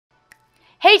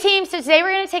Hey team, so today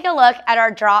we're going to take a look at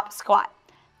our drop squat.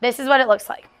 This is what it looks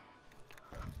like.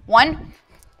 1,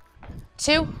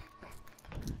 2,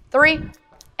 3,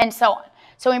 and so on.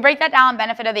 So when we break that down,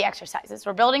 benefit of the exercises.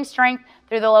 We're building strength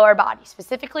through the lower body,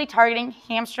 specifically targeting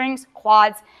hamstrings,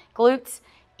 quads, glutes,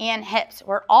 and hips.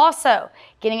 We're also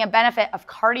getting a benefit of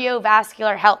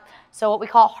cardiovascular health. So what we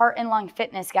call heart and lung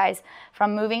fitness, guys,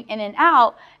 from moving in and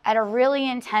out at a really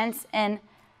intense and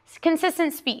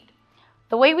consistent speed.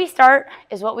 The way we start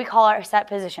is what we call our set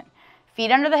position.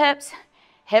 Feet under the hips,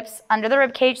 hips under the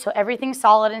rib cage, so everything's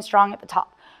solid and strong at the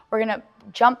top. We're gonna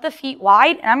jump the feet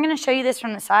wide, and I'm gonna show you this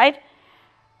from the side,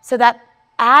 so that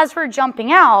as we're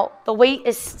jumping out, the weight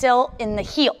is still in the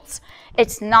heels.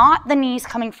 It's not the knees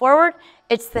coming forward,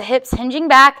 it's the hips hinging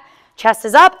back, chest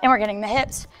is up, and we're getting the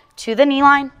hips to the knee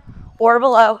line or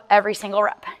below every single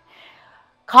rep.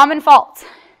 Common faults: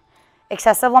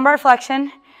 excessive lumbar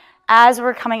flexion. As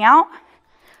we're coming out,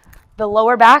 the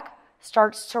lower back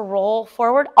starts to roll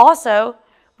forward. Also,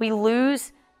 we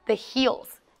lose the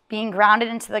heels being grounded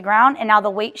into the ground, and now the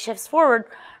weight shifts forward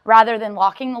rather than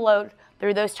locking the load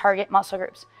through those target muscle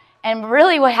groups. And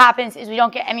really what happens is we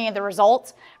don't get any of the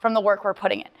results from the work we're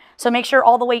putting in. So make sure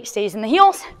all the weight stays in the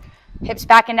heels, hips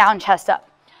back and down, chest up.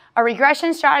 A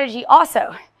regression strategy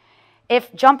also,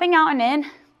 if jumping out and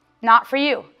in, not for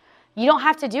you. You don't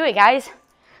have to do it, guys.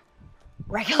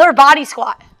 Regular body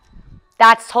squat.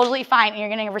 That's totally fine, and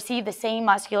you're going to receive the same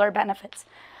muscular benefits.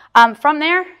 From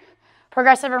there,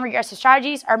 progressive and regressive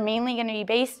strategies are mainly going to be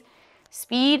based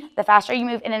speed. The faster you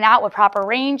move in and out with proper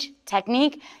range,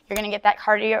 technique, you're going to get that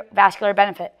cardiovascular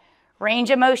benefit. Range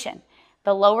of motion.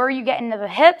 The lower you get into the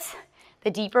hips,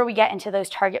 the deeper we get into those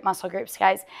target muscle groups,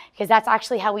 guys, because that's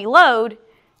actually how we load,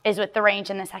 is with the range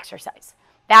in this exercise.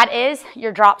 That is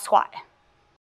your drop squat.